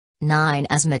9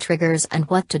 asthma triggers and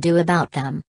what to do about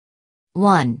them.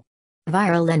 1.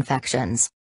 Viral infections.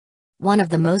 One of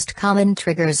the most common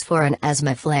triggers for an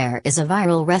asthma flare is a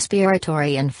viral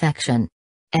respiratory infection.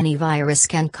 Any virus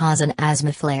can cause an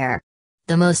asthma flare.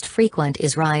 The most frequent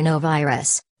is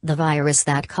rhinovirus, the virus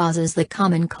that causes the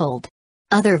common cold.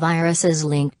 Other viruses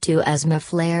linked to asthma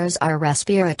flares are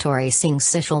respiratory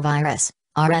syncytial virus,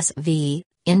 RSV,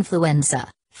 influenza,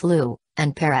 flu,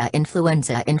 and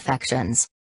para-influenza infections.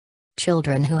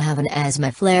 Children who have an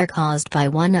asthma flare caused by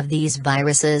one of these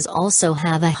viruses also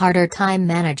have a harder time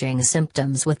managing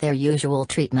symptoms with their usual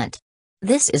treatment.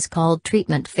 This is called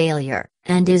treatment failure,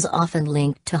 and is often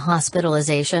linked to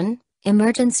hospitalization,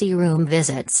 emergency room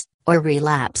visits, or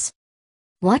relapse.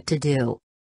 What to do?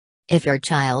 If your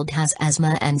child has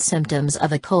asthma and symptoms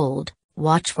of a cold,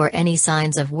 watch for any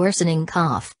signs of worsening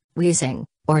cough, wheezing,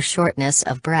 or shortness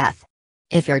of breath.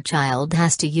 If your child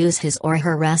has to use his or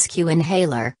her rescue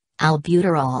inhaler,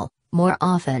 albuterol, more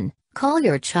often, call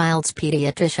your child's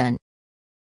pediatrician.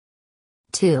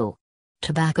 2.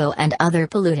 Tobacco and other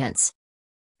pollutants.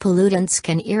 Pollutants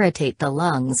can irritate the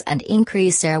lungs and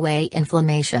increase airway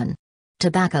inflammation.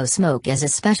 Tobacco smoke is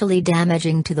especially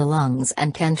damaging to the lungs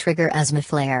and can trigger asthma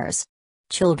flares.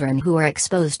 Children who are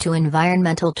exposed to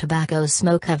environmental tobacco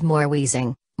smoke have more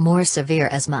wheezing, more severe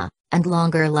asthma, and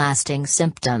longer-lasting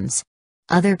symptoms.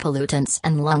 Other pollutants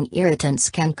and lung irritants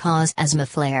can cause asthma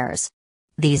flares.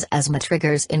 These asthma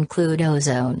triggers include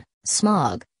ozone,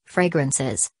 smog,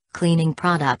 fragrances, cleaning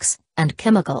products, and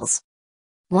chemicals.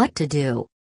 What to do?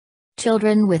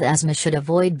 Children with asthma should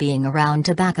avoid being around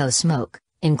tobacco smoke,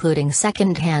 including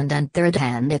second-hand and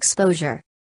third-hand exposure.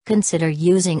 Consider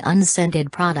using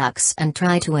unscented products and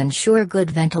try to ensure good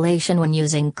ventilation when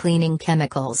using cleaning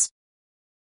chemicals.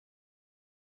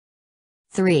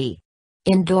 3.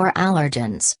 Indoor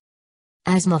allergens.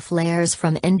 Asthma flares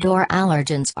from indoor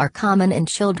allergens are common in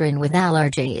children with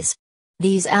allergies.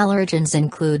 These allergens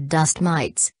include dust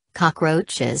mites,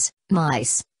 cockroaches,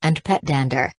 mice, and pet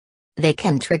dander. They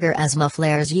can trigger asthma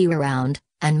flares year-round,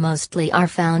 and mostly are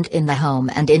found in the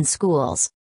home and in schools.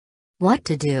 What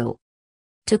to do?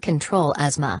 To control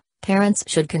asthma, parents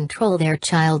should control their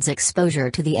child's exposure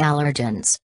to the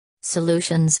allergens.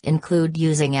 Solutions include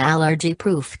using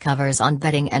allergy-proof covers on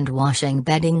bedding and washing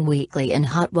bedding weekly in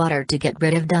hot water to get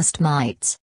rid of dust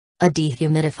mites. A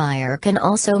dehumidifier can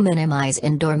also minimize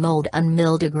indoor mold and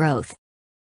mildew growth.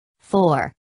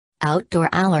 4. Outdoor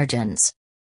allergens.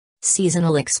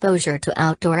 Seasonal exposure to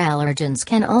outdoor allergens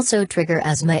can also trigger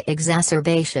asthma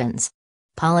exacerbations.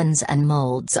 Pollens and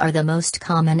molds are the most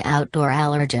common outdoor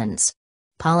allergens.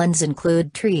 Pollens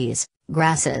include trees,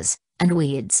 grasses, and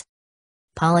weeds.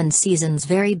 Pollen seasons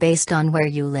vary based on where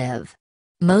you live.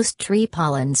 Most tree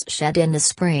pollens shed in the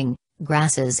spring,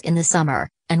 grasses in the summer,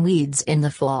 and weeds in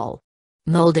the fall.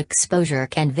 Mold exposure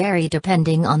can vary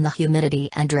depending on the humidity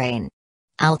and rain.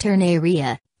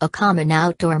 Alternaria, a common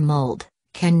outdoor mold,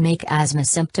 can make asthma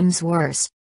symptoms worse.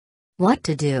 What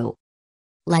to do?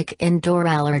 Like indoor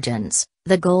allergens,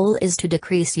 the goal is to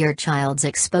decrease your child's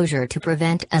exposure to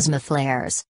prevent asthma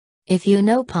flares. If you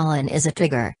know pollen is a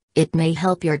trigger, it may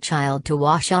help your child to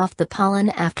wash off the pollen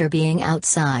after being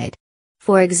outside.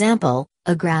 For example,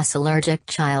 a grass-allergic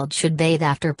child should bathe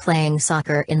after playing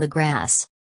soccer in the grass.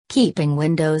 Keeping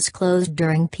windows closed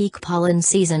during peak pollen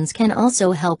seasons can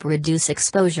also help reduce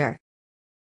exposure.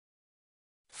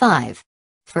 5.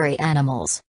 Furry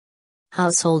animals.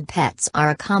 Household pets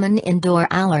are a common indoor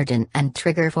allergen and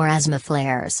trigger for asthma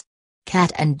flares.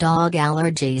 Cat and dog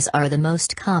allergies are the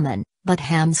most common, but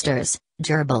hamsters,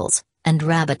 gerbils, and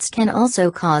rabbits can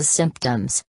also cause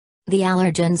symptoms. The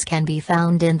allergens can be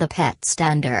found in the pet's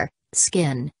dander,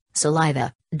 skin,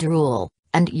 saliva, drool,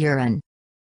 and urine.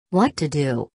 What to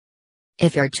do?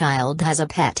 If your child has a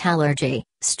pet allergy,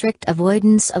 strict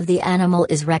avoidance of the animal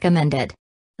is recommended.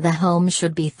 The home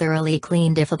should be thoroughly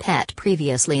cleaned if a pet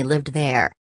previously lived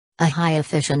there. A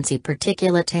high-efficiency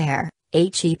particulate air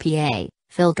 (HEPA)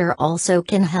 filter also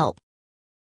can help.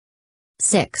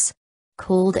 6.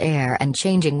 Cold air and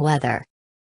changing weather.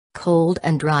 Cold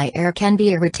and dry air can be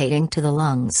irritating to the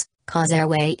lungs, cause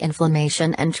airway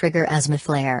inflammation and trigger asthma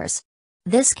flares.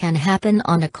 This can happen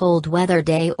on a cold weather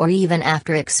day or even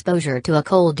after exposure to a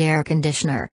cold air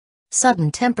conditioner.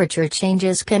 Sudden temperature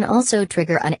changes can also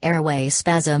trigger an airway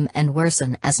spasm and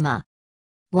worsen asthma.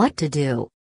 What to do?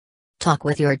 Talk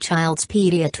with your child's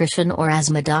pediatrician or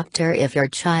asthma doctor if your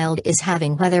child is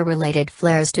having weather-related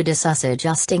flares to discuss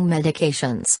adjusting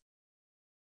medications.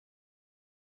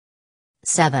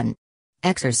 7.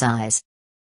 Exercise.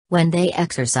 When they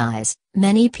exercise,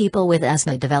 many people with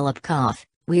asthma develop cough,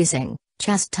 wheezing,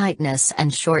 chest tightness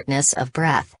and shortness of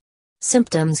breath.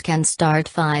 Symptoms can start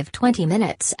 5–20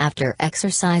 minutes after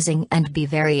exercising and be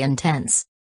very intense.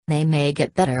 They may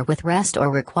get better with rest or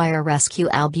require rescue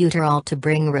albuterol to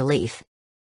bring relief.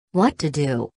 What to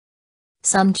do?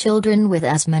 Some children with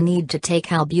asthma need to take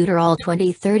albuterol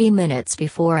 20–30 minutes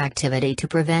before activity to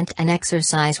prevent an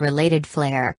exercise-related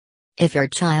flare. If your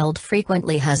child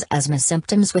frequently has asthma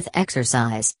symptoms with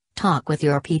exercise, talk with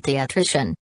your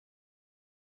pediatrician.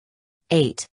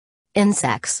 8.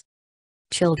 Insects.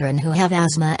 Children who have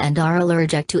asthma and are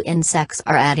allergic to insects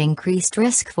are at increased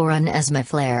risk for an asthma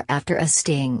flare after a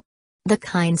sting. The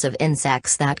kinds of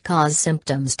insects that cause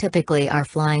symptoms typically are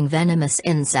flying venomous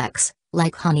insects,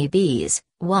 like honeybees,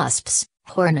 wasps,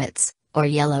 hornets, or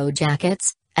yellow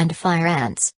jackets, and fire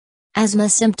ants. Asthma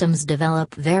symptoms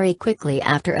develop very quickly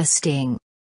after a sting.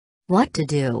 What to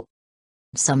do?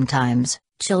 Sometimes,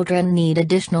 children need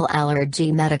additional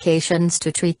allergy medications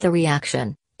to treat the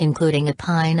reaction, including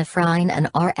epinephrine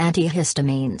and/or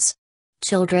antihistamines.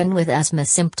 Children with asthma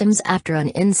symptoms after an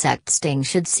insect sting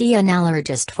should see an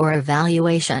allergist for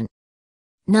evaluation.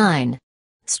 9.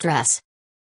 Stress.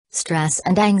 Stress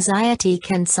and anxiety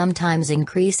can sometimes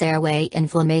increase airway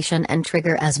inflammation and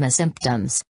trigger asthma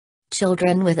symptoms.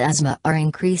 Children with asthma are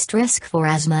increased risk for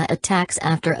asthma attacks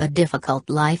after a difficult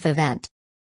life event.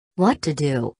 What to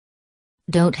do?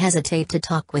 Don't hesitate to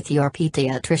talk with your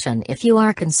pediatrician if you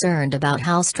are concerned about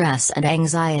how stress and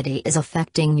anxiety is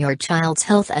affecting your child's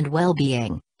health and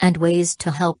well-being, and ways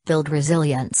to help build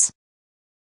resilience.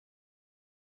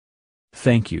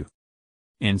 Thank you.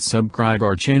 And subscribe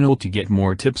our channel to get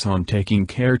more tips on taking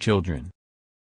care children.